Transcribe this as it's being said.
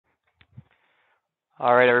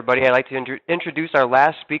All right, everybody. I'd like to introduce our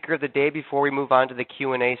last speaker of the day before we move on to the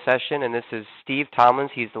Q&A session, and this is Steve Tomlins.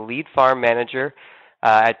 He's the lead farm manager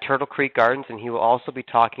at Turtle Creek Gardens, and he will also be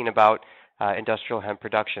talking about industrial hemp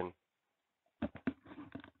production.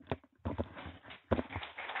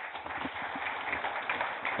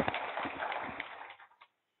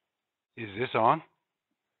 Is this on?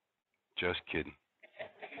 Just kidding.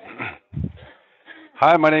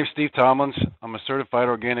 Hi, my name is Steve Tomlins. I'm a certified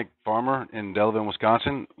organic farmer in Delavan,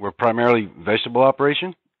 Wisconsin. We're primarily vegetable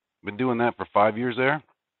operation. Been doing that for 5 years there.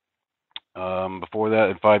 Before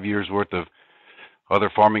that, 5 years worth of other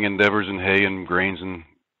farming endeavors in hay and grains and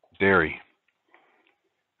dairy.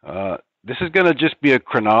 This is going to just be a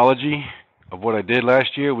chronology of what I did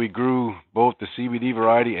last year. We grew both the CBD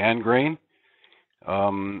variety and grain.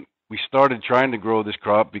 We started trying to grow this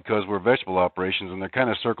crop because we're vegetable operations and they're kind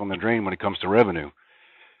of circling the drain when it comes to revenue.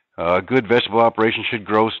 A good vegetable operation should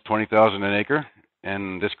gross $20,000 an acre,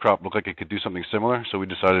 and this crop looked like it could do something similar, so we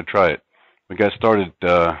decided to try it. We got started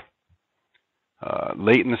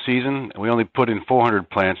late in the season. We only put in 400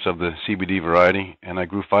 plants of the CBD variety, and I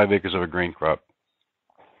grew 5 acres of a grain crop.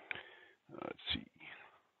 Let's see.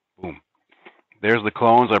 Boom. There's the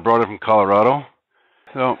clones. I brought it from Colorado.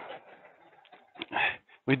 So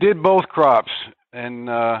we did both crops, and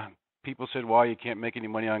people said, why you can't make any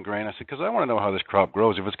money on grain? I said, because I want to know how this crop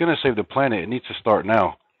grows. If it's going to save the planet, it needs to start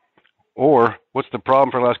now. Or what's the problem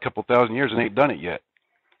for the last couple thousand years and ain't done it yet?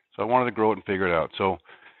 So I wanted to grow it and figure it out. So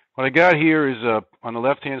what I got here is on the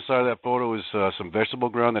left-hand side of that photo is some vegetable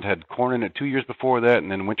ground that had corn in it 2 years before that, and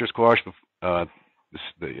then winter squash the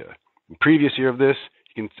previous year of this.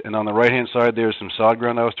 And on the right-hand side there's some sod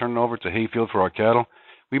ground I was turning over. It's a hay field for our cattle.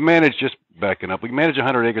 We managed, just backing up, we managed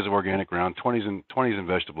 100 acres of organic ground, 20s in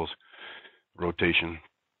vegetables rotation.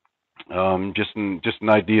 Just an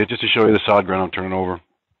idea, just to show you the sod ground I'm turning over.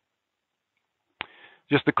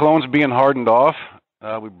 Just the clones being hardened off.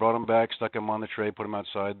 We brought them back, stuck them on the tray, put them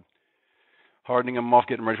outside, hardening them off,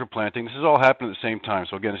 getting ready for planting. This is all happening at the same time.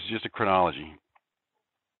 So again, this is just a chronology.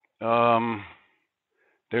 I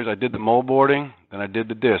did the mold boarding, then I did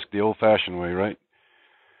the disc, the old-fashioned way, right?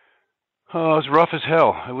 Oh, it was rough as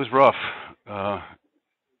hell. It was rough.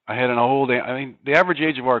 I had an old, I mean, the average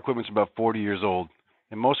age of our equipment's about 40 years old,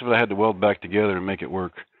 and most of it I had to weld back together to make it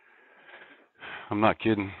work. I'm not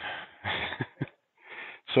kidding.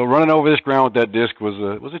 So running over this ground with that disc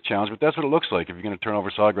was a challenge, but that's what it looks like if you're going to turn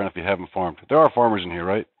over sod ground if you haven't farmed. There are farmers in here,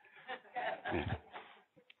 right? Yeah.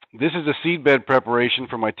 This is a seed bed preparation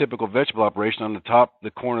for my typical vegetable operation. On the top,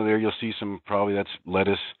 the corner there, you'll see some, probably that's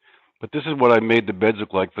lettuce. But this is what I made the beds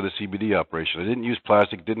look like for the CBD operation. I didn't use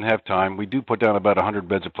plastic, didn't have time. We do put down about 100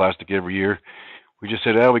 beds of plastic every year. We just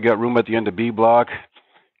said, we got room at the end of B block.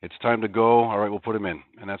 It's time to go. All right, we'll put them in.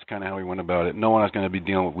 And that's kind of how we went about it. No one is going to be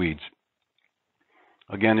dealing with weeds.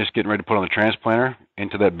 Again, just getting ready to put on the transplanter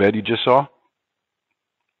into that bed you just saw.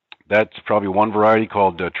 That's probably one variety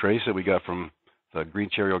called Trace that we got from Green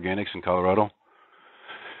Cherry Organics in Colorado.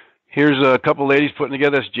 Here's a couple ladies putting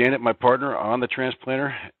together. That's Janet, my partner, on the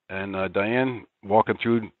transplanter, and Diane walking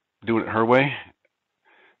through, doing it her way.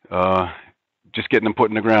 Just getting them put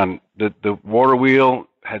in the ground. The water wheel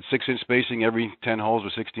had 6-inch spacing. Every 10 holes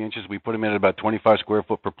was 60 inches. We put them in at about 25 square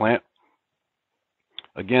foot per plant.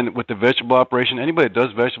 Again, with the vegetable operation, anybody that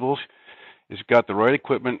does vegetables has got the right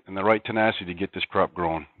equipment and the right tenacity to get this crop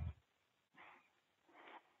growing.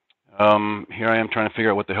 Here I am trying to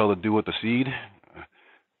figure out what the hell to do with the seed.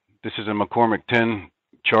 This is a McCormick 10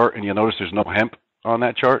 chart, and you'll notice there's no hemp on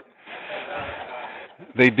that chart.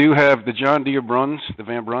 They do have the John Deere Bruns, the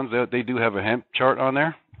Van Bruns, they do have a hemp chart on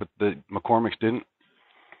there, but the McCormicks didn't.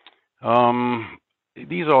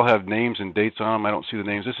 These all have names and dates on them. I don't see the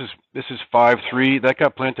names. This is 5-3. That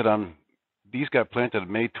got planted on, these got planted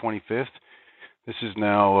May 25th. This is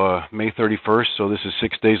now May 31st, so this is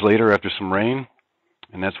 6 days later after some rain,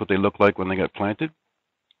 and that's what they look like when they got planted.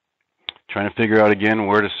 Trying to figure out again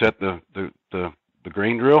where to set the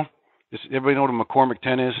grain drill. Everybody know what a McCormick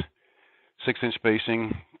 10 is? 6-inch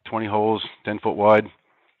spacing, 20 holes, 10 foot wide.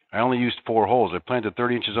 I only used 4 holes. I planted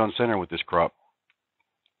 30 inches on center with this crop.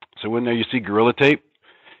 So in there you see Gorilla Tape,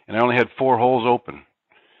 and I only had 4 holes open.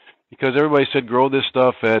 Because everybody said grow this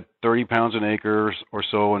stuff at 30 pounds an acre or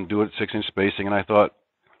so and do it 6-inch spacing, and I thought,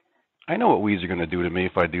 I know what weeds are going to do to me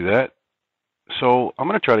if I do that. So I'm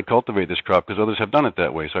going to try to cultivate this crop because others have done it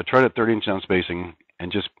that way. So I tried at 30-inch down spacing and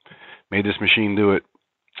just made this machine do it.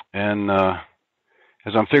 And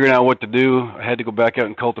as I'm figuring out what to do, I had to go back out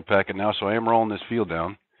and cultipack it now. So I am rolling this field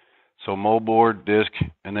down. So mold board, disc,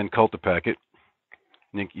 and then cultipack it.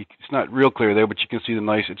 And it's not real clear there, but you can see the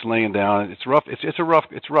nice. It's laying down. It's rough.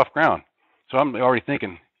 It's rough ground. So I'm already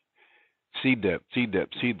thinking, Seed depth, seed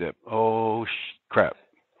depth, seed depth. Oh, crap.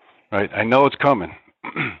 Right? I know it's coming.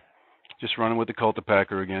 Just running with the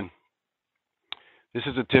cultipacker again. This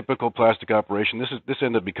is a typical plastic operation. This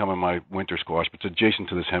ended up becoming my winter squash, but it's adjacent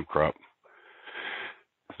to this hemp crop.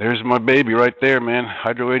 There's my baby right there, man.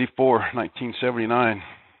 Hydro 84, 1979.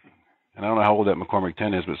 And I don't know how old that McCormick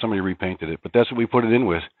 10 is, but somebody repainted it. But that's what we put it in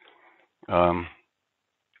with.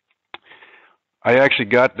 I actually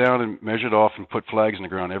got down and measured off and put flags in the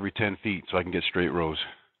ground every 10 feet so I can get straight rows.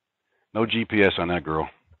 No GPS on that girl.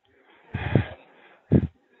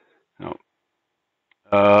 No.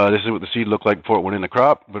 This is what the seed looked like before it went in the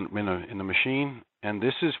crop, but in the machine. And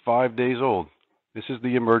this is 5 days old. This is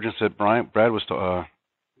the emergence that Brian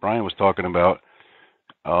was talking about.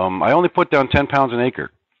 I only put down 10 pounds an acre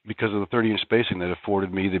because of the 30-inch spacing that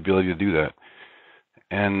afforded me the ability to do that.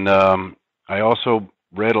 And I also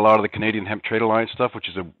read a lot of the Canadian Hemp Trade Alliance stuff, which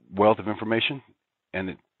is a wealth of information,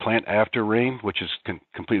 and plant after rain, which is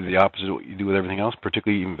completely the opposite of what you do with everything else,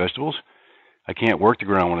 particularly even vegetables. I can't work the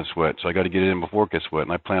ground when it's wet, so I got to get it in before it gets wet,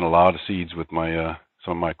 and I plant a lot of seeds with my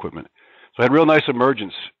some of my equipment. So I had real nice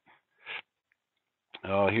emergence.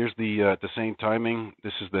 Here's the at the same timing.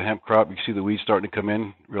 This is the hemp crop. You can see the weeds starting to come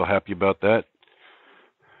in. Real happy about that.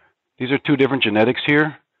 These are two different genetics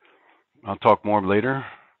here. I'll talk more later.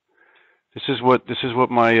 This is what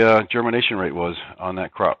my germination rate was on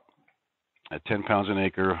that crop at 10 pounds an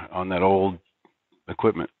acre on that old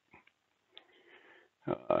equipment.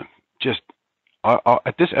 At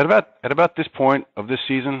about this point of this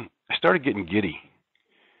season, I started getting giddy.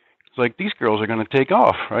 It's like these girls are going to take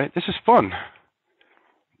off, right? This is fun.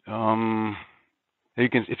 If you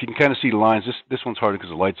can kind of see the lines, this one's harder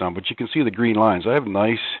because the light's on, but you can see the green lines. I have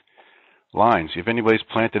nice lines. If anybody's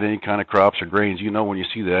planted any kind of crops or grains, you know when you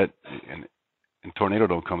see that and tornado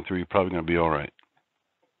don't come through, you're probably going to be all right.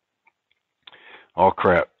 All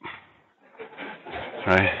crap,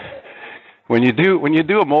 right? When you do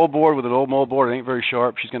a moldboard with an old moldboard, it ain't very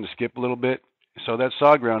sharp. She's going to skip a little bit. So that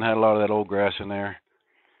sod ground had a lot of that old grass in there,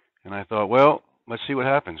 and I thought, well, let's see what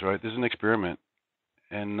happens, right? This is an experiment,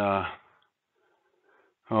 and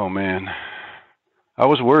oh man, I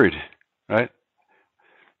was worried, right?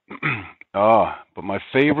 But my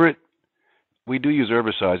favorite, we do use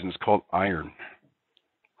herbicides, and it's called iron,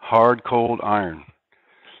 hard cold iron.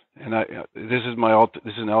 And this is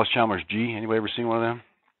an Alice Chalmers G. Anybody ever seen one of them?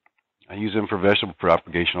 I use them for vegetable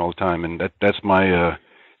propagation all the time, and that's my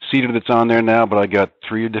seeder that's on there now. But I got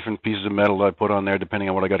 3 different pieces of metal that I put on there, depending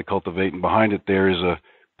on what I got to cultivate. And behind it, there is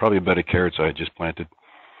probably a bed of carrots I had just planted.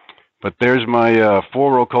 But there's my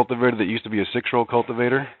 4-row cultivator that used to be a 6-row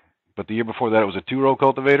cultivator, but the year before that it was a 2-row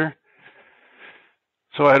cultivator.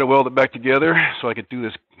 So I had to weld it back together so I could do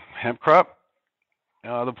this hemp crop.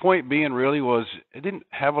 The point being really was I didn't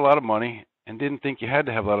have a lot of money and didn't think you had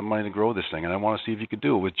to have a lot of money to grow this thing, and I want to see if you could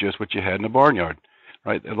do it with just what you had in the barnyard,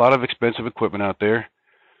 right? A lot of expensive equipment out there.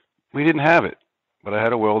 We didn't have it, but I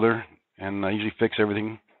had a welder, and I usually fix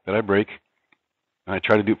everything that I break, and I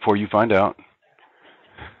try to do it before you find out.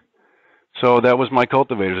 So that was my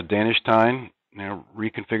cultivator, a Danish tine.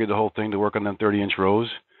 Reconfigured the whole thing to work on them 30-inch rows.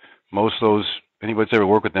 Most of those, anybody that's ever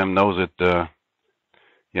worked with them knows that,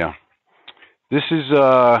 yeah. This is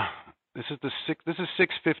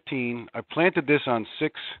 6/15. I planted this on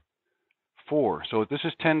 6/4, so this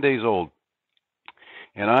is 10 days old,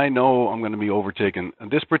 and I know I'm going to be overtaken.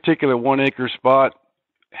 This particular 1-acre spot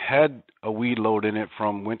had a weed load in it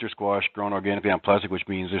from winter squash grown organically on plastic, which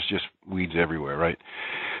means there's just weeds everywhere, right?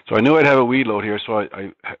 So I knew I'd have a weed load here, so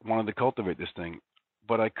I wanted to cultivate this thing,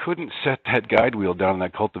 but I couldn't set that guide wheel down in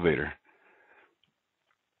that cultivator.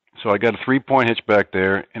 So I got a 3-point hitch back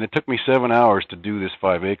there, and it took me 7 hours to do this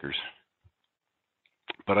 5 acres.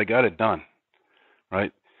 But I got it done,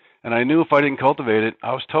 right? And I knew if I didn't cultivate it,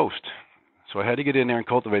 I was toast. So I had to get in there and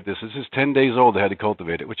cultivate this. This is 10 days old. I had to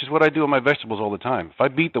cultivate it, which is what I do with my vegetables all the time. If I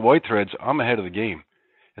beat the white threads, I'm ahead of the game.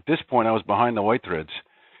 At this point, I was behind the white threads,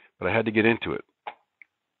 but I had to get into it.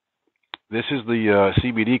 This is the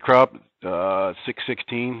CBD crop,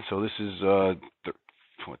 6/16. So this is,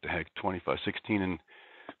 what the heck, 25, 16 and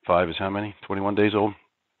 5 is how many? 21 days old.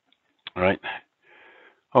 All right.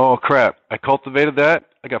 Oh, crap. I cultivated that.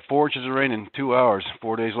 I got 4 inches of rain in 2 hours,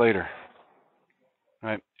 4 days later. All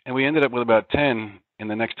right. And we ended up with about 10 in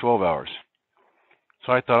the next 12 hours.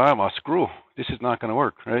 So I thought, I'm a screw. This is not going to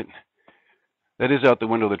work, right? That is out the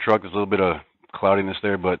window of the truck. There's a little bit of cloudiness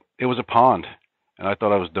there, but it was a pond, and I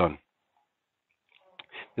thought I was done.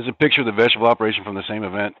 There's a picture of the vegetable operation from the same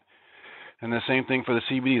event. And the same thing for the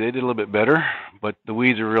CBD. They did a little bit better, but the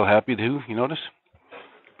weeds are real happy too. You notice?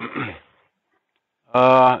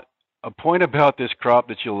 a point about this crop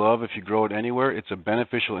that you'll love if you grow it anywhere, it's a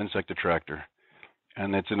beneficial insect attractor.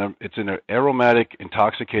 And it's an aromatic,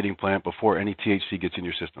 intoxicating plant before any THC gets in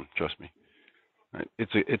your system. Trust me. Right?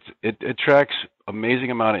 It attracts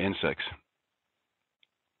amazing amount of insects.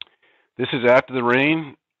 This is after the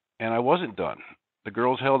rain, and I wasn't done. The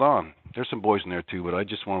girls held on. There's some boys in there too, but I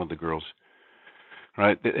just wanted the girls.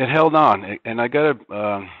 Right? It held on, and I got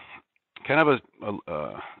a kind of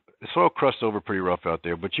the soil crust over pretty rough out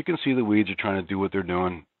there, but you can see the weeds are trying to do what they're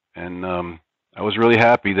doing, and I was really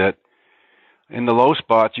happy that in the low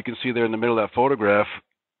spots, you can see there in the middle of that photograph,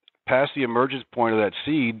 past the emergence point of that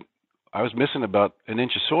seed, I was missing about an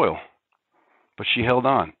inch of soil, but she held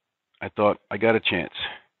on. I thought, I got a chance.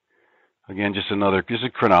 Again, just a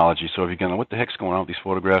chronology. So if you're going, what the heck's going on with these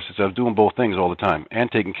photographs? It's I was doing both things all the time and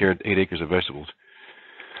taking care of 8 acres of vegetables.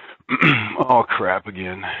 Oh, crap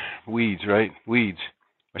again. Weeds, right? Weeds.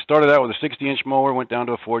 I started out with a 60-inch mower, went down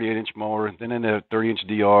to a 48-inch mower, then into a 30-inch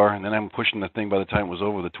DR, and then I'm pushing the thing by the time it was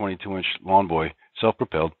over with a 22-inch lawn boy,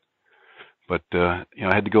 self-propelled. But, I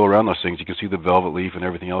had to go around those things. You can see the velvet leaf and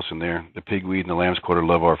everything else in there. The pigweed and the lamb's quarter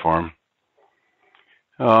love our farm.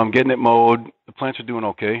 Getting it mowed. The plants are doing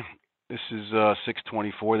okay. This is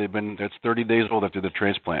 624. That's 30 days old after the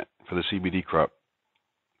transplant for the CBD crop.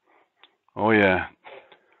 Oh, yeah.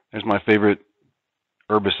 There's my favorite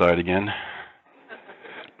herbicide again.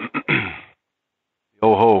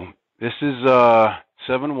 Oh ho, this is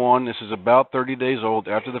 7-1. This is about 30 days old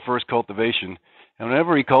after the first cultivation. And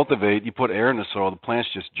whenever you cultivate, you put air in the soil, the plants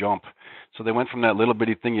just jump. So they went from that little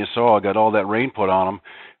bitty thing you saw, got all that rain put on them,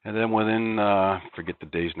 and then within, forget the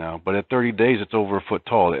days now, but at 30 days, it's over a foot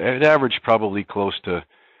tall. It averaged probably close to,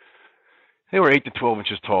 they were 8 to 12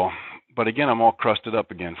 inches tall. But again, I'm all crusted up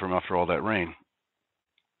again from after all that rain.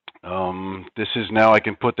 This is now I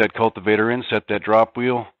can put that cultivator in, set that drop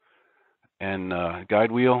wheel and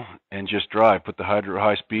guide wheel, and just drive. Put the hydro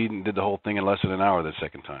high speed and did the whole thing in less than an hour the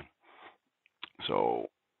second time. So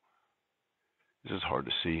this is hard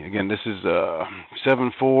to see. Again, this is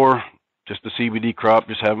 7-4, just the CBD crop,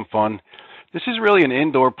 just having fun. This is really an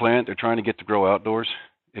indoor plant. They're trying to get to grow outdoors.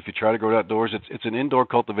 If you try to grow it outdoors, it's an indoor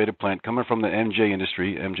cultivated plant coming from the MJ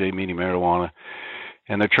industry, MJ meaning marijuana.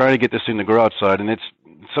 And they're trying to get this thing to grow outside, and it's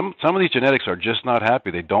some of these genetics are just not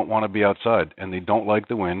happy. They don't want to be outside, and they don't like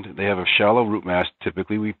the wind. They have a shallow root mass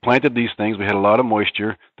typically. We planted these things. We had a lot of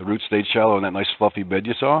moisture. The roots stayed shallow in that nice fluffy bed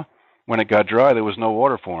you saw. When it got dry, there was no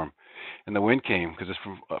water for them, and the wind came because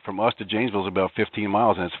it's from us to Janesville is about 15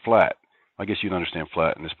 miles, and it's flat. I guess you'd understand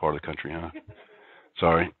flat in this part of the country, huh?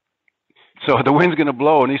 Sorry. So the wind's going to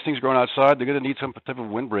blow, and these things growing outside, they're going to need some type of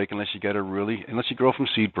windbreak unless you grow from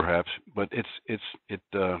seed, perhaps. But this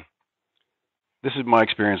is my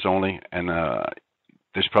experience only, and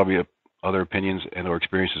there's probably other opinions and or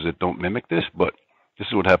experiences that don't mimic this, but this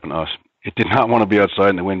is what happened to us. It did not want to be outside,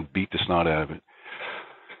 and the wind beat the snot out of it.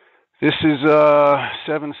 This is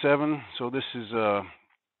 7-7, so this is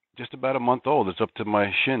just about a month old. It's up to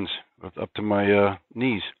my shins, up to my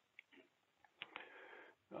knees.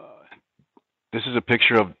 This is a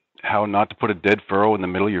picture of how not to put a dead furrow in the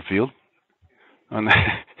middle of your field. At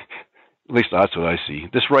least that's what I see.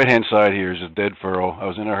 This right-hand side here is a dead furrow. I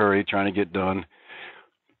was in a hurry trying to get done.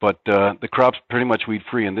 But the crop's pretty much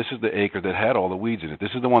weed-free, and this is the acre that had all the weeds in it.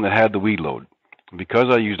 This is the one that had the weed load. And because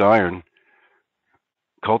I used iron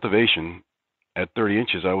cultivation at 30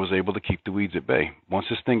 inches, I was able to keep the weeds at bay. Once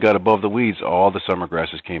this thing got above the weeds, all the summer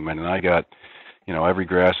grasses came in, and I got every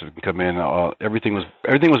grass that can come in. Everything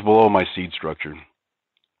was below my seed structure.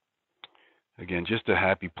 Again, just a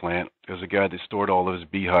happy plant. There's a guy that stored all of his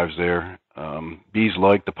beehives there. Bees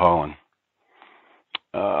like the pollen.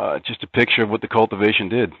 Just a picture of what the cultivation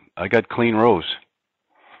did. I got clean rows.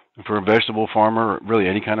 And for a vegetable farmer, really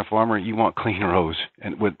any kind of farmer, you want clean rows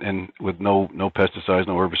and with no pesticides,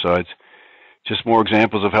 no herbicides. Just more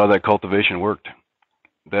examples of how that cultivation worked.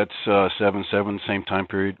 That's 7-7, same time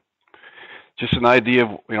period. Just an idea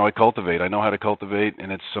of, I cultivate. I know how to cultivate,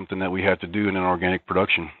 and it's something that we have to do in an organic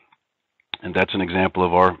production. And that's an example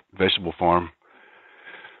of our vegetable farm.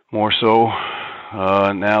 More so,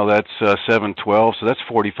 now that's 7-12, so that's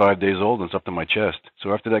 45 days old, and it's up to my chest.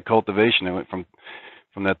 So after that cultivation, I went from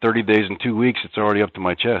that 30 days and 2 weeks, it's already up to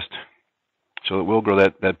my chest. So it will grow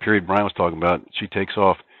that period Brian was talking about. She takes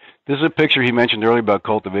off. This is a picture he mentioned earlier about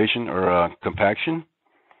cultivation or compaction,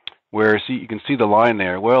 where you can see the line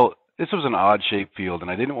there. Well, this was an odd-shaped field, and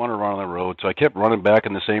I didn't want to run on the road, so I kept running back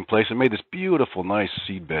in the same place and made this beautiful, nice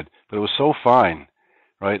seed bed. But it was so fine,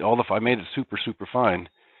 right? I made it super, super fine.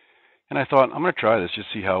 And I thought, I'm going to try this,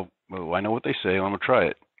 just see how, I know what they say, I'm going to try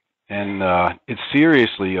it. And it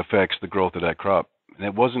seriously affects the growth of that crop. And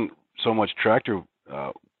it wasn't so much tractor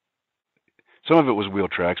Some of it was wheel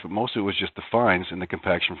tracks, but most of it was just the fines and the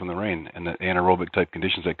compaction from the rain and the anaerobic type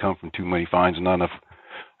conditions that come from too many fines and not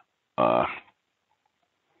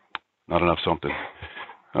enough something.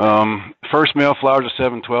 First male flowers are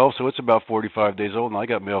 7/12, so it's about 45 days old, and I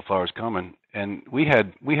got male flowers coming. And we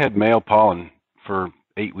had male pollen for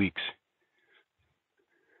 8 weeks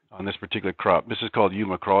on this particular crop. This is called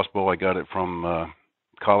Yuma Crossbow. I got it from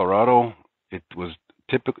Colorado. It was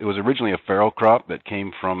originally a feral crop that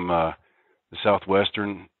came from the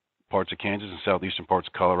southwestern parts of Kansas and southeastern parts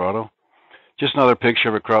of Colorado. Just another picture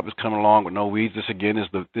of a crop that's coming along with no weeds. This again is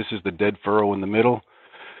the dead furrow in the middle,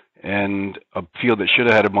 and a field that should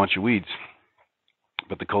have had a bunch of weeds,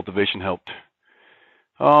 but the cultivation helped.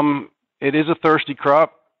 It is a thirsty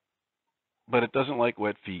crop, but it doesn't like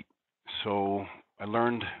wet feet. So I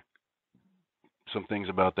learned some things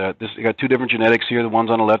about that. I got 2 different genetics here. The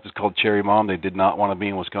ones on the left is called Cherry Mom. They did not want to be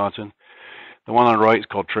in Wisconsin. The one on the right is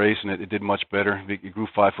called Trace, and it did much better. It grew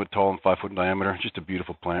 5 foot tall and 5 foot in diameter. Just a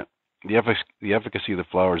beautiful plant. The efficacy of the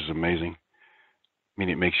flowers is amazing. I mean,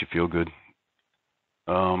 it makes you feel good.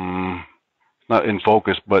 Not in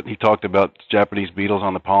focus, but he talked about Japanese beetles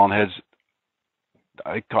on the pollen heads.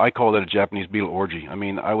 I call that a Japanese beetle orgy. I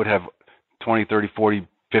mean, I would have 20, 30, 40,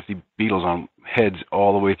 50 beetles on heads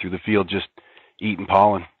all the way through the field just eating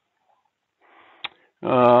pollen.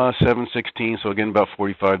 7/16, so again about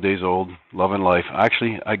 45 days old, loving life.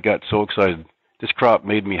 Actually, I got so excited. This crop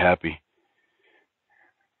made me happy.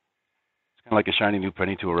 It's kind of like a shiny new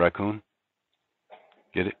penny to a raccoon.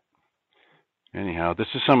 Get it? Anyhow, this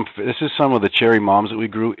is some of the cherry moms that we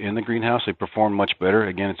grew in the greenhouse. They performed much better.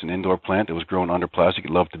 Again, it's an indoor plant that was grown under plastic. It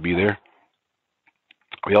loved to be there.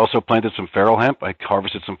 We also planted some feral hemp. I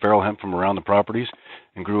harvested some feral hemp from around the properties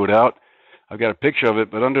and grew it out. I've got a picture of it,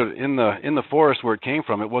 but in the forest where it came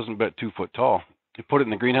from, it wasn't about 2 foot tall. We put it in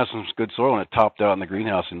the greenhouse in some good soil, and it topped out in the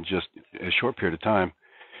greenhouse in just a short period of time.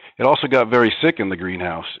 It also got very sick in the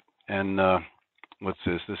greenhouse. And what's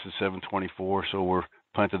this? This is 7/24, so we're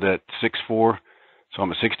planted at 6/4, so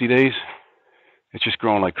I'm at 60 days. It's just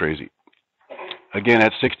growing like crazy. Again,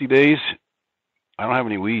 at 60 days, I don't have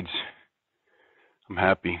any weeds. I'm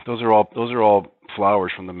happy. Those are all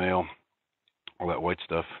flowers from the male, all that white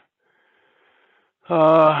stuff.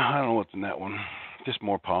 I don't know what's in that one. Just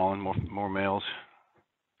more pollen, more males.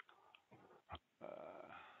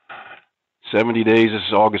 70 days. This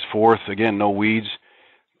is August 4th. Again, no weeds.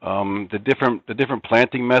 The different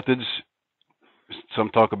planting methods. Some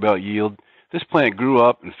talk about yield. This plant grew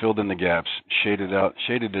up and filled in the gaps, shaded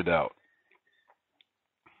it out.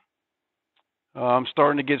 I'm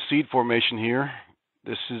starting to get seed formation here.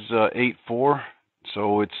 This is 8/4,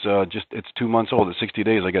 so it's 2 months old. At 60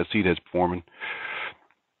 days, I got seed heads forming.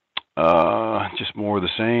 Just more of the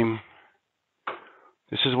same.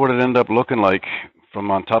 This is what it ended up looking like from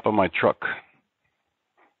on top of my truck.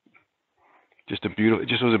 It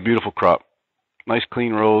just was a beautiful crop. Nice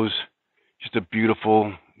clean rows. Just a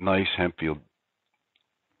beautiful, nice hemp field.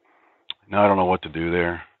 Now I don't know what to do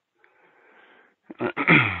there.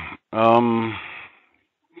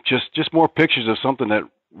 Just more pictures of something that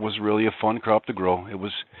was really a fun crop to grow. Like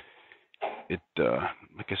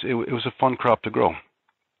I said, it was a fun crop to grow.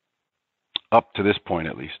 Up to this point,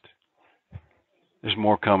 at least. There's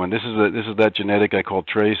more coming. This is that genetic I call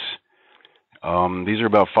Trace. These are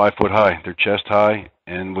about 5 foot high. They're chest high,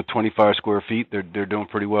 and with 25 square feet, they're doing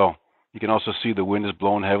pretty well. You can also see the wind is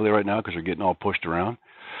blowing heavily right now because they're getting all pushed around.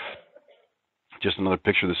 Just another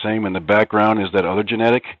picture of the same. In the background is that other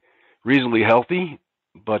genetic, reasonably healthy,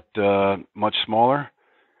 but much smaller.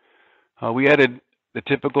 We added the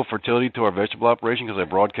typical fertility to our vegetable operation because I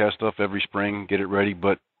broadcast stuff every spring, get it ready,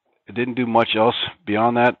 but it didn't do much else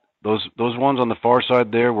beyond that. Those ones on the far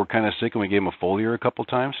side there were kind of sick, and we gave them a foliar a couple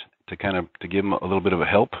times to give them a little bit of a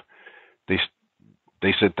help.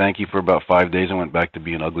 They said thank you for about 5 days and went back to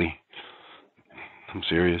being ugly. I'm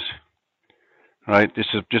serious. All right, this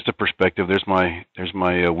is just a perspective. There's my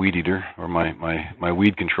weed eater, or my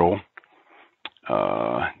weed control.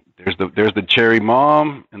 There's the cherry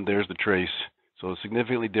mom, and there's the trace. So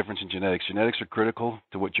significantly difference in genetics. Genetics are critical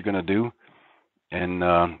to what you're going to do, and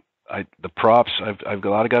the props. I've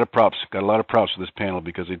got a lot of props. Got a lot of props for this panel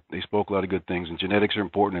because they spoke a lot of good things. And genetics are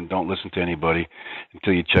important, and don't listen to anybody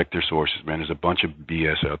until you check their sources. Man, there's a bunch of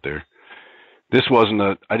BS out there. This wasn't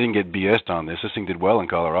I didn't get BS'd on this. This thing did well in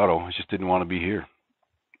Colorado. I just didn't want to be here.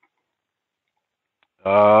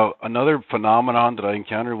 Another phenomenon that I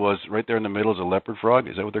encountered was right there in the middle is a leopard frog.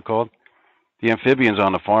 Is that what they're called? The amphibians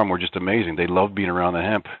on the farm were just amazing. They loved being around the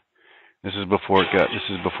hemp. This is before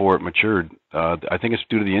it matured. I think it's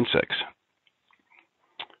due to the insects.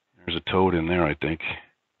 There's a toad in there, I think.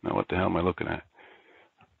 Now what the hell am I looking at?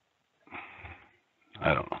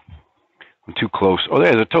 I don't know. I'm too close. Oh,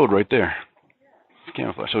 there's a toad right there. It's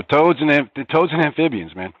camouflage. So toads and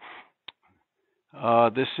amphibians, man.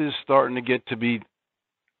 This is starting to get to be.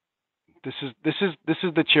 This is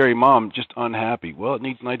the cherry mom just unhappy. Well, it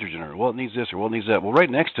needs nitrogen, or well, it needs this, or well, it needs that. Well, right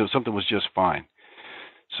next to it, something was just fine.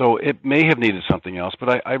 So it may have needed something else,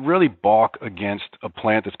 but I really balk against a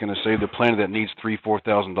plant that's going to save the planet that needs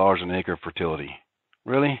 $3,000-4,000 an acre of fertility.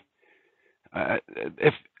 Really?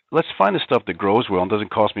 If let's find the stuff that grows well and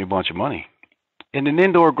doesn't cost me a bunch of money. In an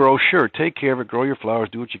indoor grow, sure, take care of it, grow your flowers,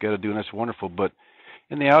 do what you got to do, and that's wonderful. But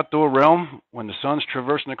in the outdoor realm, when the sun's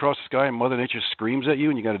traversing across the sky and Mother Nature screams at you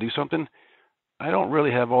and you got to do something, I don't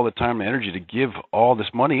really have all the time and energy to give all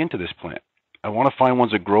this money into this plant. I want to find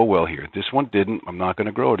ones that grow well here. This one didn't. I'm not going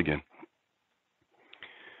to grow it again.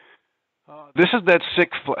 This is that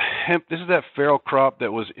sick hemp. This is that feral crop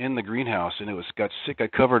that was in the greenhouse, and it got sick. I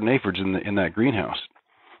covered in aphids in that greenhouse,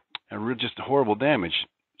 and just horrible damage.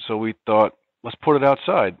 So we thought, let's put it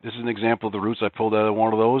outside. This is an example of the roots I pulled out of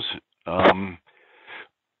one of those.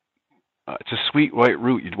 It's a sweet white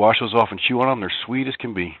root. You'd wash those off and chew on them. They're sweet as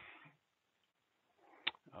can be.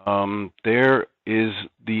 There is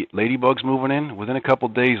the ladybugs moving in. Within a couple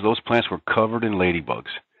of days, those plants were covered in ladybugs.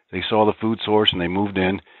 They saw the food source and they moved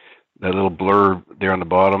in. That little blur there on the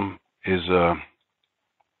bottom is the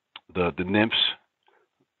nymphs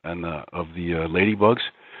and of the ladybugs.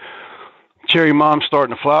 Cherry mom's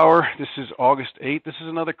starting to flower. This is August 8th. This is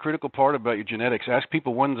another critical part about your genetics. Ask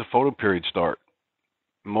people when does the photo period start.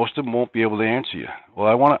 Most of them won't be able to answer you.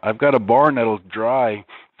 Well, I've got a barn that'll dry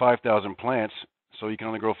 5,000 plants, so you can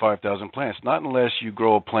only grow 5,000 plants. Not unless you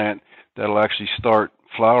grow a plant that'll actually start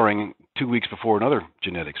flowering 2 weeks before another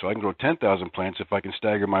genetic. So I can grow 10,000 plants if I can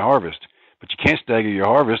stagger my harvest. But you can't stagger your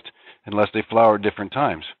harvest unless they flower at different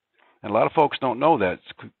times. And a lot of folks don't know that.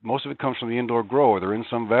 Most of it comes from the indoor grower. They're in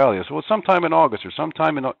some valley. So it's sometime in August or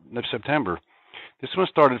sometime in September. This one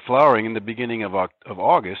started flowering in the beginning of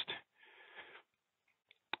August.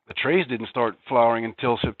 The trays didn't start flowering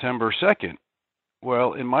until September 2nd.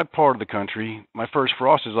 Well, in my part of the country, my first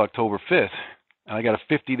frost is October 5th, and I got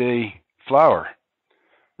a 50-day flower.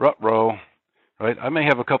 Ruh-roh, right? I may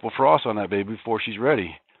have a couple frosts on that baby before she's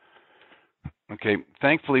ready. Okay,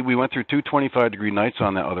 thankfully, we went through 2 25-degree nights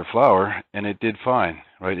on that other flower, and it did fine,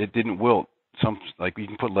 right? It didn't wilt. Like you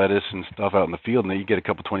can put lettuce and stuff out in the field, and then you get a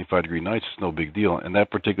couple 25-degree nights. It's no big deal. And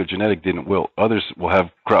that particular genetic didn't wilt. Others will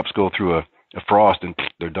have crops go through a frost, and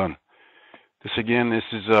they're done. This again, this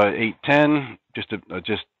is 810.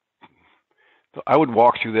 I would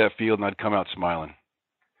walk through that field and I'd come out smiling,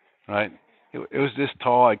 right? It was this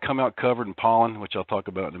tall. I'd come out covered in pollen, which I'll talk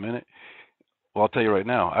about in a minute. Well, I'll tell you right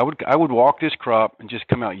now, I would walk this crop and just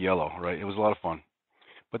come out yellow, right? It was a lot of fun.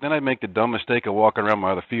 But then I'd make the dumb mistake of walking around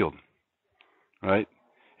my other field, right?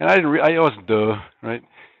 And I was right?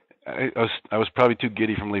 I was probably too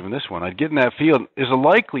giddy from leaving this one. I'd get in that field. There's a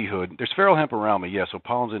likelihood, there's feral hemp around me, yeah, so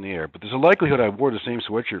pollen's in the air, but there's a likelihood I wore the same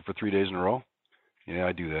sweatshirt for 3 days in a row. Yeah,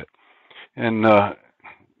 I do that. And,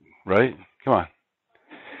 right? Come on.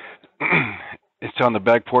 It's on the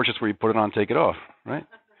back porch. That's where you put it on and take it off, right?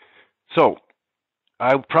 So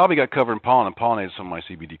I probably got covered in pollen and pollinated some of my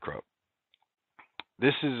CBD crop.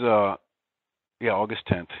 This is, August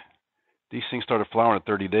 10th. These things started flowering at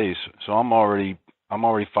 30 days, so I'm already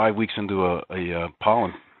 5 weeks into a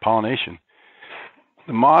pollination.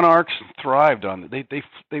 The monarchs thrived on it.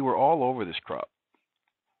 They were all over this crop.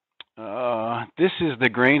 This is the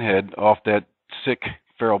grain head off that sick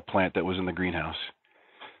feral plant that was in the greenhouse.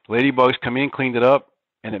 Ladybugs come in, cleaned it up,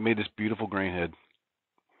 and it made this beautiful grain head.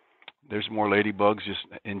 There's more ladybugs just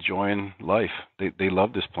enjoying life. They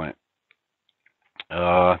love this plant.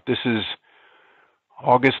 This is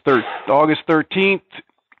August 13th.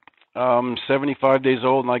 75 days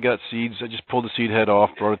old, and I got seeds. I just pulled the seed head off,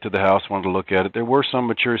 brought it to the house, wanted to look at it. There were some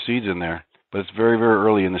mature seeds in there, but it's very, very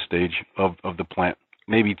early in the stage of the plant.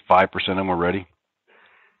 Maybe 5% of them are ready.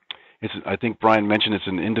 I think Brian mentioned it's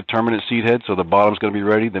an indeterminate seed head, so the bottom's going to be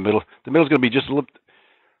ready. The middle's going to be just a little.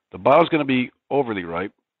 The bottom's going to be overly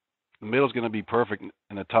ripe. The middle's going to be perfect,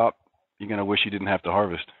 and the top you're going to wish you didn't have to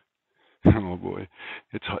harvest. Oh boy,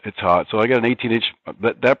 it's hot. So I got an 18-inch.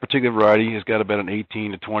 That particular variety has got about an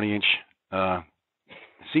 18 to 20-inch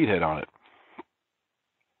seed head on it.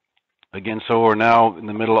 Again, so we're now in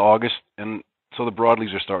the middle of August, and so the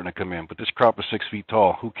broadleaves are starting to come in. But this crop is 6 feet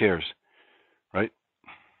tall. Who cares, right?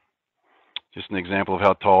 Just an example of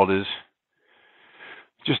how tall it is.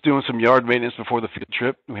 Just doing some yard maintenance before the field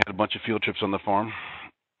trip. We had a bunch of field trips on the farm.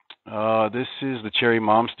 This is the cherry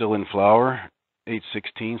mom still in flower,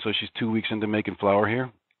 8/16, so she's 2 weeks into making flower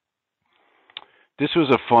here. This was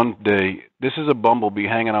a fun day. This is a bumblebee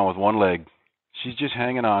hanging on with one leg. She's just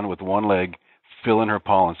hanging on with one leg, filling her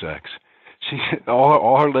pollen sacs. She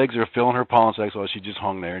all her legs are filling her pollen sacs while she just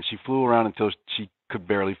hung there, and she flew around until she could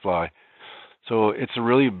barely fly. So it's a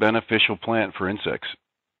really beneficial plant for insects.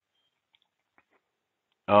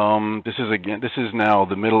 This is now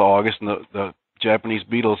the middle of August, and the Japanese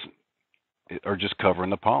beetles are just covering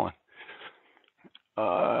the pollen.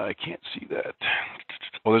 I can't see that.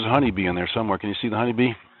 Oh, there's a honeybee in there somewhere. Can you see the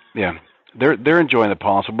honeybee? Yeah, they're enjoying the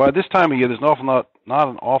pollen. So by this time of year, there's not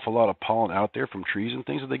an awful lot of pollen out there from trees and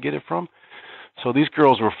things that they get it from. So these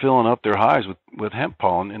girls were filling up their hives with hemp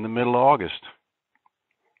pollen in the middle of August.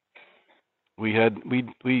 We had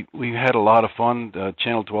a lot of fun.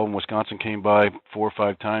 Channel 12 in Wisconsin came by 4 or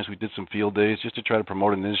 5 times. We did some field days just to try to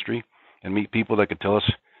promote an industry and meet people that could tell us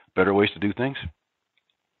better ways to do things.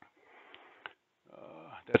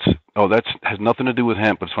 That has nothing to do with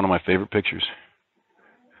hemp, but it's one of my favorite pictures.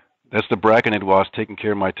 That's the braconid wasp taking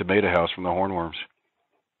care of my tomato house from the hornworms.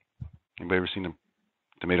 Anybody ever seen a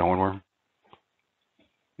tomato hornworm?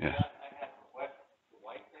 Yeah.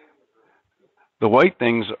 The white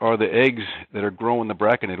things are the eggs that are growing the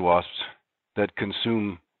braconid wasps that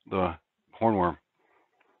consume the hornworm.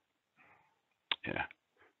 Yeah.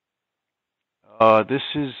 This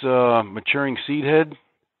is maturing seed head.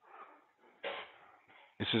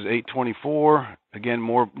 This is 824. Again,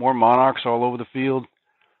 more monarchs all over the field.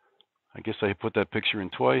 I guess I put that picture in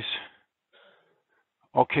twice.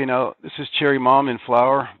 Okay, now this is cherry mom in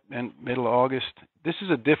flower and middle of August. This is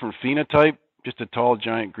a different phenotype, just a tall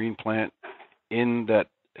giant green plant in that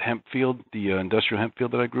hemp field, the industrial hemp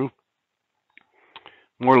field that I grew.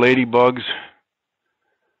 More ladybugs.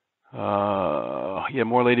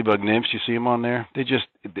 More ladybug nymphs. You see them on there.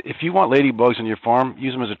 If you want ladybugs on your farm,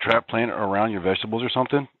 use them as a trap plant or around your vegetables or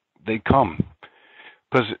something. They come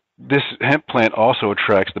because this hemp plant also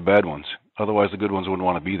attracts the bad ones. Otherwise, the good ones wouldn't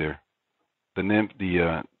want to be there. The nymph,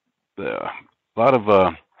 a lot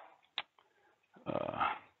of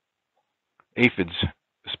aphids,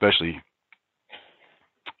 especially.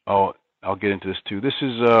 I'll get into this too. This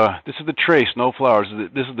is the trace, no flowers.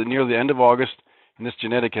 This is near the end of August, and this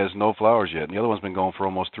genetic has no flowers yet. And the other one's been going for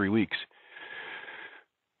almost 3 weeks.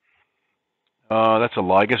 That's a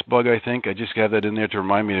lygus bug, I think. I just have that in there to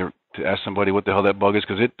remind me to ask somebody what the hell that bug is,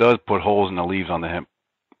 because it does put holes in the leaves on the hemp.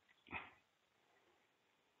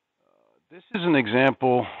 This is an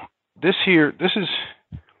example. This is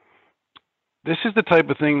the type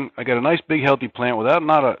of thing. I got a nice big healthy plant without an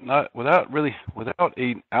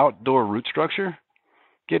outdoor root structure.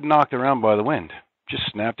 Get knocked around by the wind. Just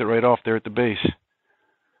snapped it right off there at the base.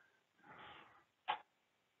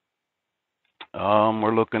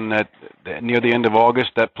 We're looking at near the end of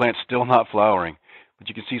August. That plant's still not flowering, but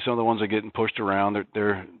you can see some of the ones that are getting pushed around.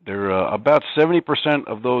 They're about 70%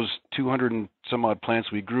 of those 200 and some odd plants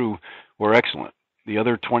we grew were excellent. The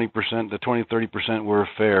other 20%, the 20-30% were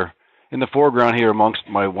fair. In the foreground here, amongst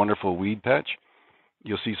my wonderful weed patch,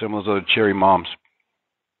 you'll see some of those other cherry moms.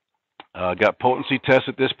 Got potency tests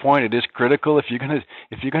at this point. It is critical if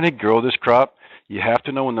you're gonna grow this crop. You have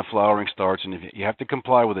to know when the flowering starts, and if you have to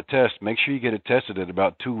comply with the test, make sure you get it tested at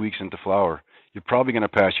about 2 weeks into flower. You're probably going to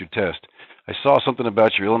pass your test. I saw something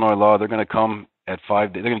about your Illinois law. They're going to come at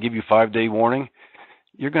 5 days. They're going to give you 5-day warning.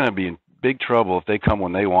 You're going to be in big trouble if they come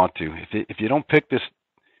when they want to. If you don't pick this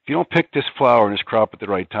flower and this crop at the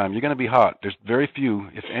right time, you're going to be hot. There's very few,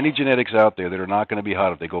 if any, genetics out there that are not going to be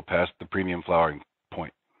hot if they go past the premium flowering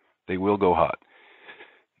point. They will go hot.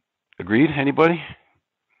 Agreed? Anybody?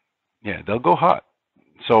 Yeah, they'll go hot.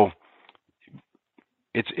 So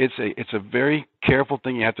it's a very careful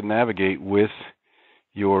thing you have to navigate with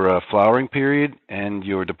your flowering period and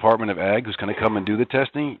your Department of Ag, who's going to come and do the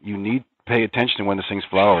testing. You need to pay attention to when this thing's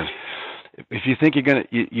flowering. If you think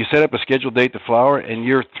you set up a scheduled date to flower and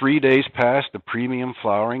you're 3 days past the premium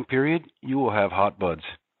flowering period, you will have hot buds.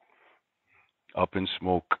 Up in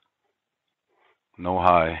smoke. No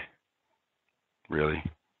high. Really.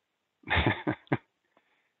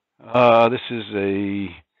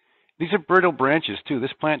 These are brittle branches too.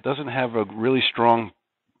 This plant doesn't have a really strong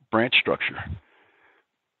branch structure.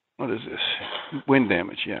 What is this? Wind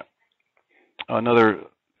damage, yeah.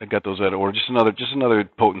 I got those out of order. Just another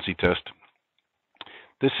potency test.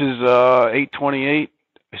 This is 828.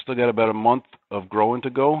 I still got about a month of growing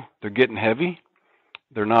to go. They're getting heavy.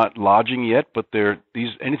 They're not lodging yet, but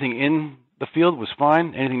anything in the field was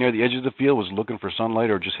fine. Anything near the edge of the field was looking for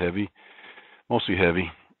sunlight or just heavy. Mostly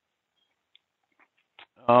heavy.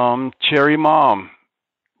 Cherry Mom,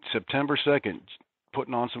 September 2nd,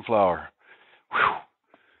 putting on some flower. Whew.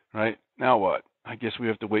 Right, now what? I guess we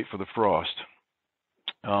have to wait for the frost.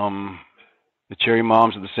 The Cherry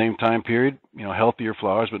Moms at the same time period, healthier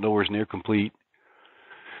flowers, but nowhere near complete.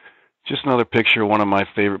 Just another picture of one of my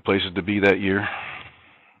favorite places to be that year.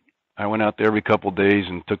 I went out there every couple of days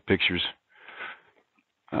and took pictures.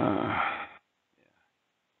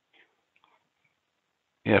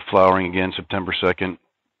 Yeah, flowering again, September 2nd.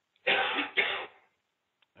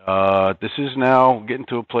 This is now getting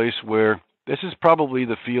to a place where this is probably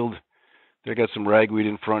the field. They got some ragweed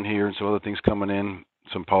in front here and some other things coming in,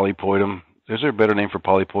 some polypoidum. Is there a better name for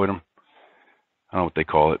polypoidum? I don't know what they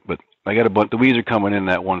call it, but I got a bunch. The weeds are coming in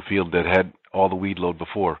that one field that had all the weed load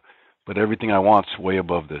before, but everything I want's way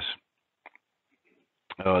above this.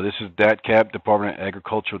 This is DATCAP, Department of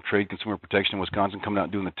Agricultural Trade Consumer Protection in Wisconsin, coming out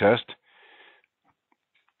and doing the test.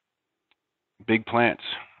 Big plants.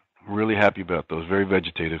 Really happy about those. Very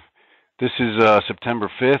vegetative. This is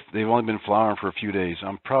September 5th. They've only been flowering for a few days.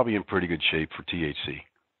 I'm probably in pretty good shape for THC.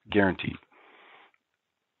 Guaranteed.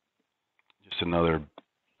 Just another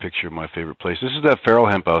picture of my favorite place. This is that feral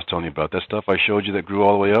hemp I was telling you about. That stuff I showed you that grew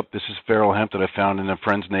all the way up. This is feral hemp that I found in a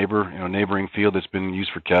friend's neighboring field that's been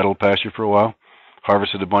used for cattle pasture for a while.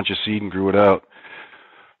 Harvested a bunch of seed and grew it out.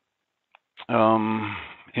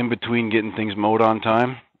 In between getting things mowed on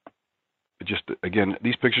time. Just, again,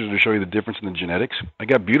 these pictures are to show you the difference in the genetics. I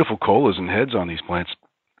got beautiful colas and heads on these plants,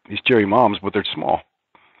 these cherry moms, but they're small.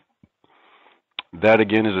 That,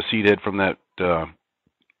 again, is a seed head from that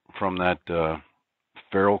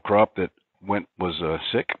feral crop that was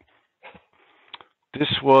sick. This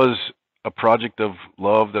was a project of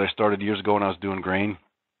love that I started years ago when I was doing grain.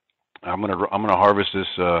 I'm gonna harvest this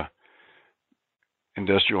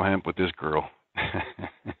industrial hemp with this girl.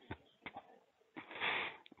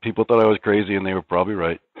 People thought I was crazy, and they were probably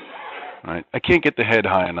right. All right. I can't get the head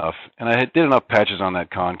high enough, and I did enough patches on that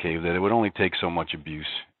concave that it would only take so much abuse.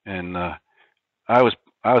 And I was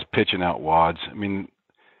pitching out wads. I mean,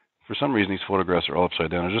 for some reason, these photographs are all upside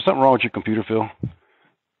down. Is there something wrong with your computer, Phil?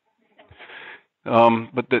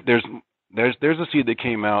 But there's a seed that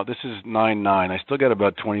came out. This is 9-9. I still got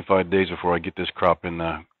about 25 days before I get this crop in.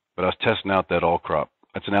 But I was testing out that all crop.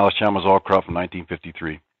 That's an Alice Chalmers all crop from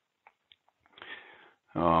 1953.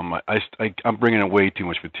 I'm bringing in way too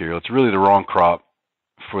much material. It's really the wrong crop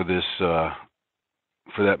for this for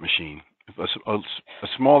that machine. A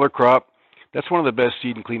smaller crop, that's one of the best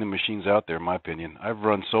seed and cleaning machines out there, in my opinion. I've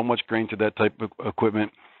run so much grain to that type of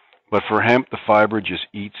equipment, but for hemp, the fiber just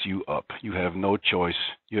eats you up. You have no choice.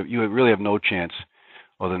 You really have no chance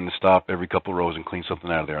other than to stop every couple rows and clean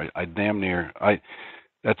something out of there. I damn near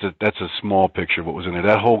that's a small picture of what was in there.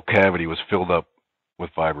 That whole cavity was filled up with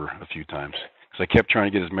fiber a few times. Because I kept trying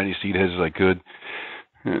to get as many seed heads as I could,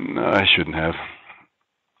 and I shouldn't have.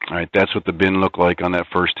 All right, that's what the bin looked like on that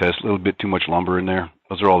first test. A little bit too much lumber in there.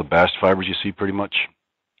 Those are all the bast fibers you see pretty much.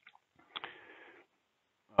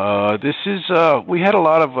 This is, we had a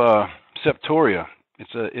lot of septoria.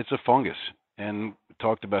 It's a fungus, and we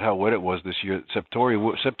talked about how wet it was this year.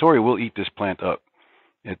 Septoria will eat this plant up.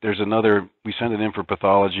 There's another, we send it in for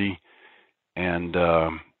pathology, and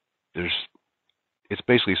it's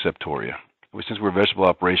basically septoria. Since we're a vegetable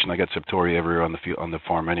operation, I got septoria everywhere on the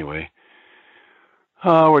farm anyway.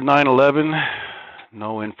 We're 9/11.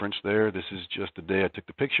 No inference there. This is just the day I took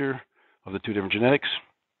the picture of the two different genetics.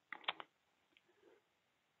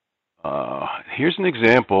 Here's an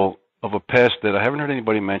example of a pest that I haven't heard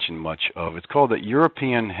anybody mention much of. It's called the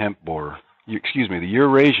European hemp borer. Excuse me, the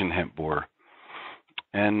Eurasian hemp borer.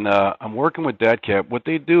 And I'm working with DATCAP. What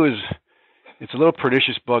they do is, it's a little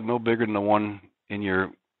pernicious bug, no bigger than the one in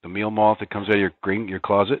the meal moth that comes out of your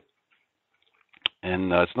closet.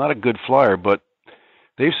 And it's not a good flyer, but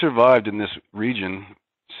they've survived in this region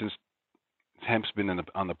since hemp's been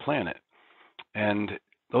on the planet. And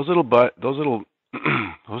those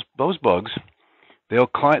bugs,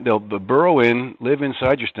 they'll burrow in, live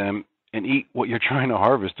inside your stem, and eat what you're trying to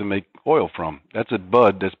harvest to make oil from. That's a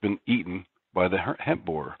bud that's been eaten by the hemp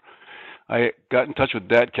borer. I got in touch with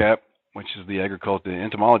DATCAP, which is the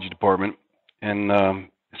entomology department, and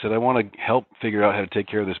said, I want to help figure out how to take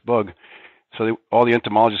care of this bug. So all the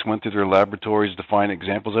entomologists went through their laboratories to find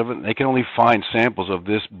examples of it. And they can only find samples of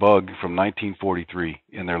this bug from 1943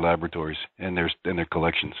 in their laboratories and their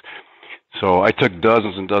collections. So I took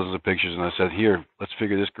dozens and dozens of pictures, and I said, here, let's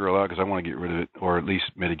figure this girl out because I want to get rid of it or at least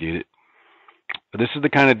mitigate it. But this is the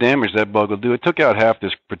kind of damage that bug will do. It took out half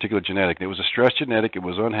this particular genetic. It was a stress genetic. It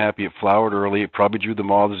was unhappy. It flowered early. It probably drew the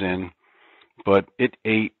moths in, but it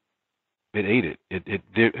ate it.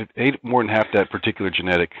 It ate more than half that particular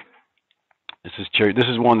genetic. This is cherry. This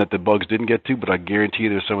is one that the bugs didn't get to, but I guarantee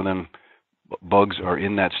there's some of them bugs are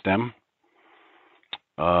in that stem.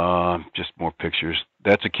 Just more pictures.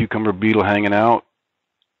 That's a cucumber beetle hanging out.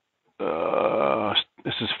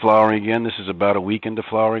 This is flowering again. This is about a week into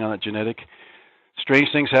flowering on that genetic. Strange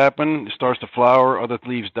things happen. It starts to flower. Other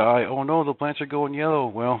leaves die. Oh no, the plants are going yellow.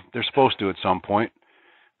 Well, they're supposed to at some point.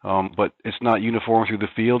 But it's not uniform through the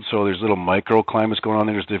field, so there's little microclimates going on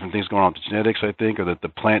there. There's different things going on with the genetics, I think, or that the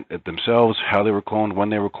plant themselves, how they were cloned, when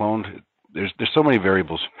they were cloned. There's so many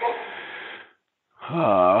variables.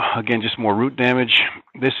 Again, just more root damage.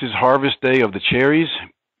 This is harvest day of the cherries.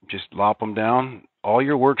 Just lop them down. All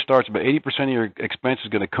your work starts, about 80% of your expense is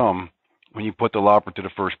going to come when you put the lopper to the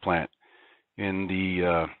first plant. In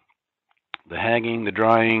the hanging, the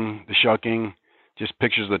drying, the shucking, just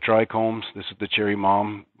pictures of the trichomes. This is the cherry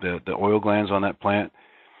mom, the oil glands on that plant.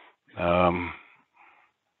 That's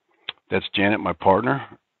Janet, my partner,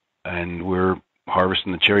 and we're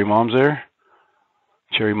harvesting the cherry moms there.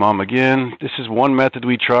 Cherry mom again. This is one method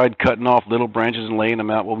we tried, cutting off little branches and laying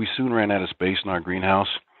them out. Well, we soon ran out of space in our greenhouse.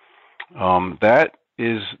 That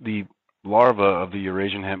is the larva of the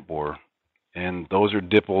Eurasian hemp borer, and those are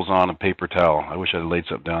dipples on a paper towel. I wish I had laid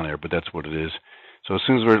something down there, but that's what it is. So as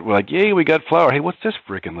soon as we're like, yay, we got flower. Hey, what's this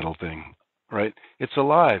freaking little thing? Right? It's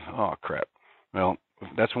alive. Oh, crap. Well,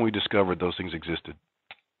 that's when we discovered those things existed.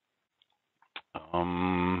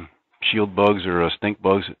 Shield bugs or stink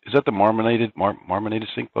bugs. Is that the marmorated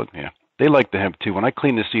stink bug? Yeah. They like the hemp too. When I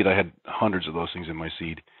cleaned the seed, I had hundreds of those things in my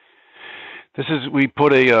seed. We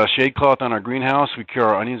put a shade cloth on our greenhouse. We cure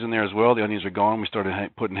our onions in there as well. The onions are gone. We started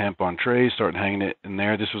putting hemp on trays, started hanging it in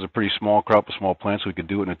there. This was a pretty small crop of small plants, so we could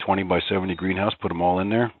do it in a 20 by 70 greenhouse, put them all in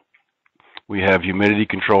there. We have humidity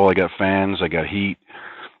control. I got fans. I got heat.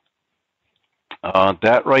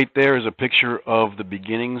 That right there is a picture of the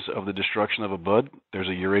beginnings of the destruction of a bud. There's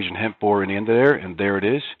a Eurasian hemp borer in the end of there, and there it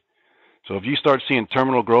is. So if you start seeing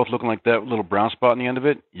terminal growth looking like that little brown spot in the end of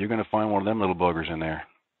it, you're going to find one of them little buggers in there.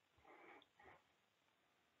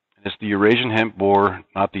 It's the Eurasian hemp borer,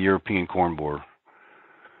 not the European corn borer.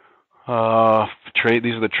 These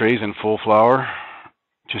are the trays in full flower.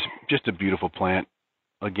 Just a beautiful plant.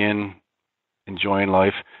 Again, enjoying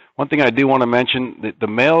life. One thing I do want to mention, that the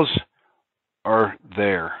males are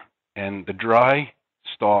there, and the dry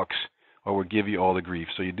stalks will give you all the grief.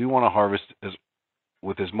 So you do want to harvest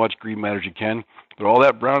with as much green matter as you can, but all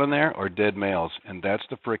that brown in there are dead males, and that's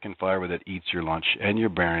the frickin' fiber that eats your lunch and your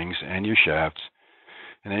bearings and your shafts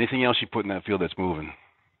and anything else you put in that field that's moving.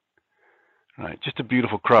 All right, just a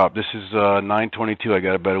beautiful crop. This is 9/22. I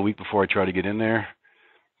got about a week before I try to get in there.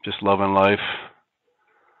 Just loving life.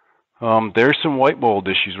 There's some white mold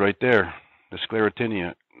issues right there, the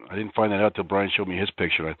sclerotinia. I didn't find that out till Brian showed me his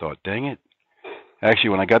picture, and I thought, dang it. Actually,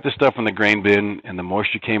 when I got this stuff in the grain bin and the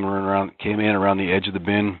moisture came in around the edge of the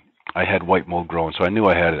bin, I had white mold growing, so I knew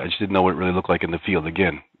I had it. I just didn't know what it really looked like in the field.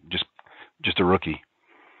 Again, just a rookie.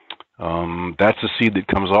 That's the seed that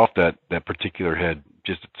comes off that particular head.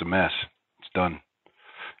 It's a mess. It's done.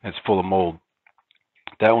 And it's full of mold.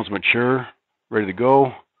 That one's mature, ready to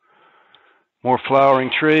go. More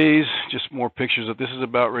flowering trays, just more pictures of this is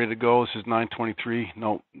about ready to go. This is 9/23.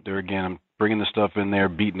 No, there again, I'm bringing the stuff in there,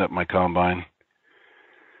 beating up my combine.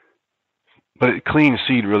 But it cleans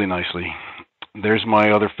seed really nicely. There's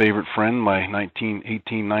my other favorite friend, my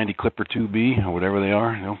 1890 Clipper 2B, or whatever they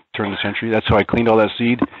are, turn of the century. That's how I cleaned all that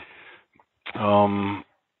seed.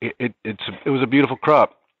 It was a beautiful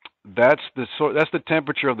crop. That's the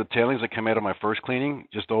temperature of the tailings that came out of my first cleaning,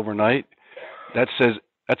 just overnight. That's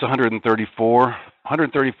 134.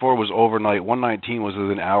 134 was overnight. 119 was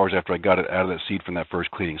within hours after I got it out of that seed from that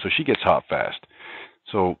first cleaning. So she gets hot fast.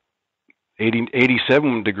 So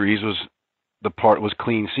 87 degrees was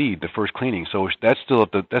clean seed, the first cleaning. So that's still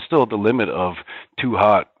at the limit of too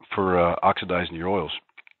hot for oxidizing your oils.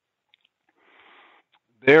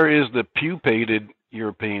 There is the pupated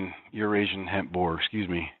Eurasian hemp borer. Excuse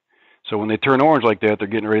me. So when they turn orange like that, they're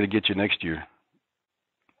getting ready to get you next year. That's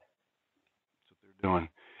what they're doing.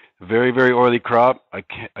 Very, very oily crop. I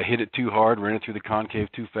hit it too hard, ran it through the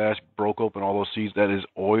concave too fast, broke open all those seeds. That is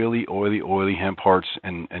oily, oily, oily hemp hearts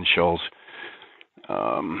and shells.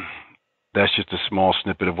 That's just a small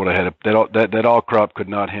snippet of what I had. That all crop could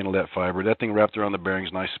not handle that fiber. That thing wrapped around the bearings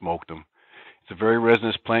and I smoked them. It's a very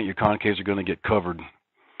resinous plant. Your concaves are going to get covered.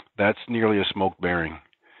 That's nearly a smoke bearing.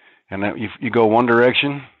 And if you go one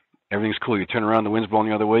direction, everything's cool. You turn around, the wind's blowing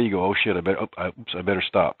the other way. You go, oh shit, I better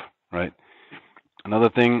stop. Right. Another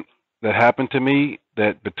thing that happened to me,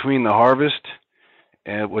 that between the harvest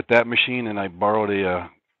and with that machine, and I borrowed a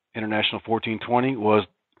International 1420, was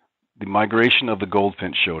the migration of the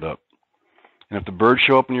goldfinch showed up. And if the birds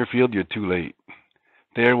show up in your field, you're too late.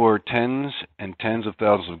 There were tens and tens of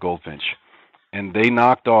thousands of goldfinch, and they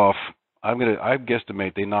knocked off. I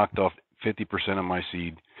guesstimate they knocked off 50% of my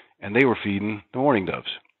seed, and they were feeding the mourning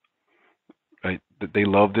doves. Right? They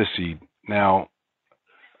love this seed. Now,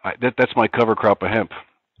 That's my cover crop of hemp.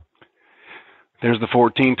 There's the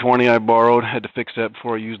 1420 I borrowed. Had to fix that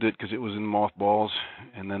before I used it because it was in mothballs.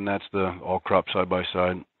 And then that's the all crop side by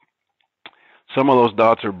side. Some of those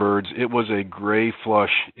dots are birds. It was a gray flush.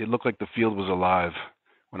 It looked like the field was alive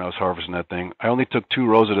when I was harvesting that thing. I only took 2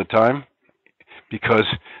 rows at a time because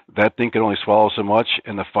that thing could only swallow so much,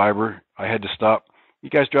 and the fiber, I had to stop. You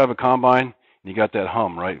guys drive a combine, and you got that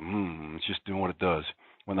hum, right? It's just doing what it does.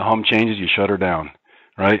 When the hum changes, you shut her down,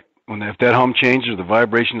 right? If that hum changes, the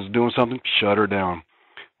vibration is doing something, shut her down.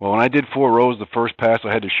 Well, when I did 4 rows the first pass,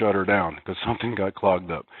 I had to shut her down because something got clogged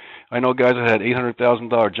up. I know guys that had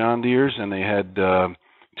 $800,000 John Deeres and they had $10,000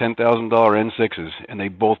 N6s, and they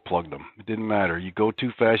both plugged them. It didn't matter. You go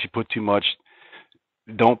too fast, you put too much.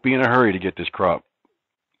 Don't be in a hurry to get this crop.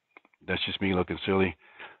 That's just me looking silly.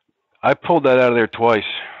 I pulled that out of there twice.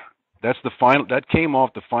 That's the final. That came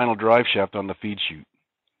off the final drive shaft on the feed chute,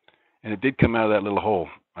 and it did come out of that little hole.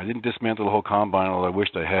 I didn't dismantle the whole combine, although I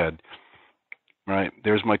wished I had. Right,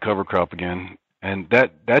 there's my cover crop again, and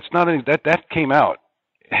that's not any, that came out,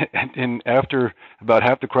 and after about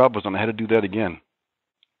half the crop was on, I had to do that again.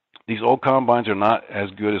 These old combines are not as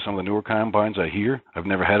good as some of the newer combines I hear. I've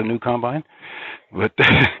never had a new combine, but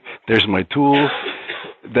there's my tool.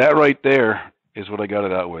 That right there is what I got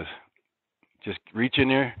it out with. Just reach in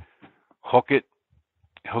there, hook it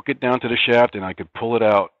down to the shaft, and I could pull it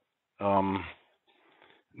out.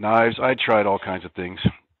 Knives, I tried all kinds of things.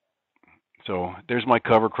 So there's my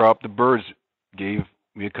cover crop. The birds gave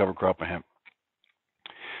me a cover crop of hemp.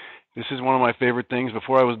 This is one of my favorite things.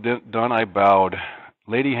 Before I was done, I bowed.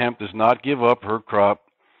 Lady Hemp does not give up her crop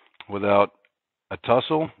without a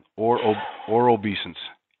tussle or obeisance.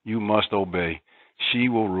 You must obey. She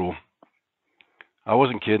will rule. I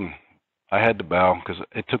wasn't kidding. I had to bow because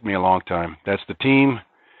it took me a long time. That's the team.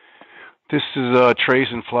 This is trace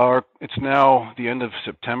in flower. It's now the end of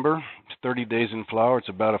September. It's 30 days in flower. It's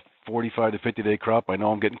about a 45 to 50 day crop. I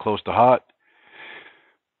know I'm getting close to hot.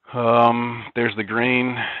 There's the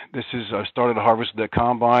grain. I started to harvest that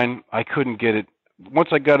combine. I couldn't get it. Once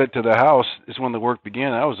I got it to the house is when the work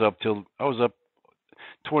began. I was up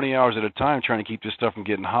 20 hours at a time trying to keep this stuff from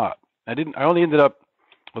getting hot. I only ended up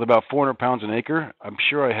with about 400 pounds an acre. I'm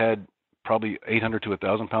sure I had probably 800 to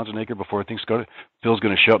 1,000 pounds an acre before things started. Phil's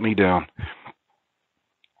going to shut me down.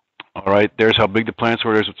 All right, there's how big the plants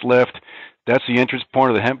were. There's what's left. That's the entrance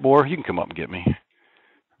point of the hemp borer. You can come up and get me.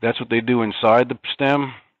 That's what they do inside the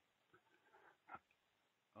stem.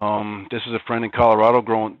 This is a friend in Colorado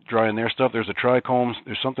drying their stuff. There's a trichomes.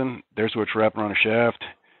 There's something. There's where it's wrapping around a shaft.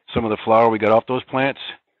 Some of the flower we got off those plants.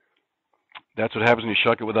 That's what happens when you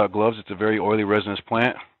shuck it without gloves. It's a very oily resinous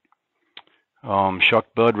plant.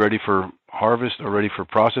 Shucked bud ready for harvest or ready for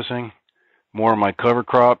processing. More of my cover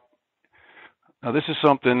crop. Now this is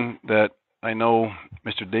something that I know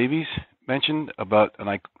Mr. Davies mentioned about,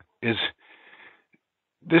 is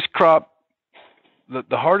this crop.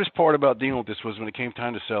 The hardest part about dealing with this was when it came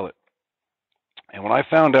time to sell it. And when I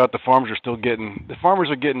found out the farmers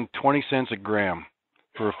are getting 20 cents a gram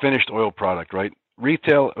for a finished oil product, right?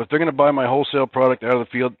 Retail, if they're going to buy my wholesale product out of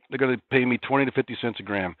the field, they're going to pay me 20 to 50 cents a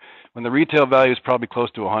gram. When the retail value is probably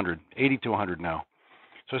close to 100, 80 to 100 now.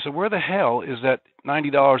 So I said, where the hell is that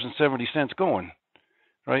 $90.70 going,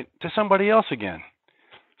 right? To somebody else again.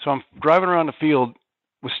 So I'm driving around the field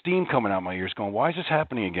with steam coming out my ears going, why is this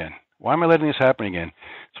happening again? Why am I letting this happen again?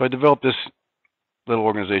 So I developed this little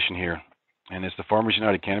organization here, and it's the Farmers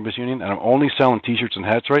United Cannabis Union, and I'm only selling T-shirts and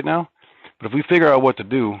hats right now. But if we figure out what to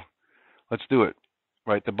do, let's do it.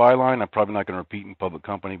 Right, the byline, I'm probably not going to repeat in public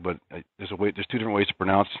company, but there's 2 different ways to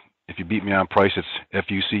pronounce. If you beat me on price, it's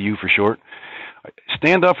FUCU for short.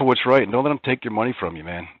 Stand up for what's right, and don't let them take your money from you,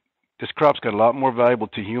 man. This crop's got a lot more valuable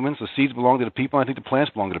to humans. The seeds belong to the people, and I think the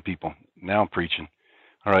plants belong to the people. Now I'm preaching.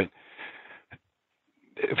 All right.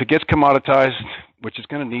 If it gets commoditized, which it's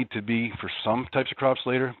going to need to be for some types of crops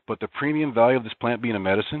later, but the premium value of this plant being a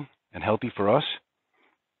medicine and healthy for us,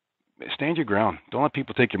 stand your ground. Don't let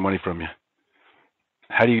people take your money from you.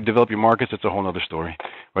 How do you develop your markets? That's a whole other story,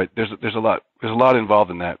 right? There's a lot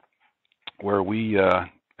involved in that. Where we,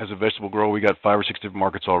 as a vegetable grower, we got 5 or 6 different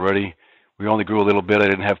markets already. We only grew a little bit. I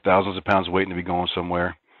didn't have thousands of pounds waiting to be going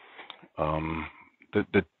somewhere.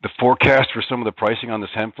 The forecast for some of the pricing on this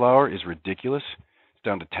hemp flower is ridiculous. It's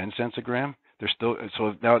down to 10 cents a gram. There's still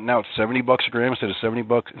now it's $70 a gram instead of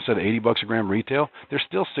 $80 a gram retail. There's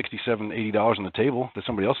still $67, $80 on the table that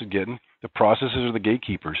somebody else is getting. The processors are the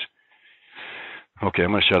gatekeepers. Okay,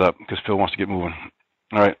 I'm going to shut up because Phil wants to get moving.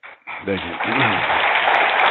 All right. Thank you.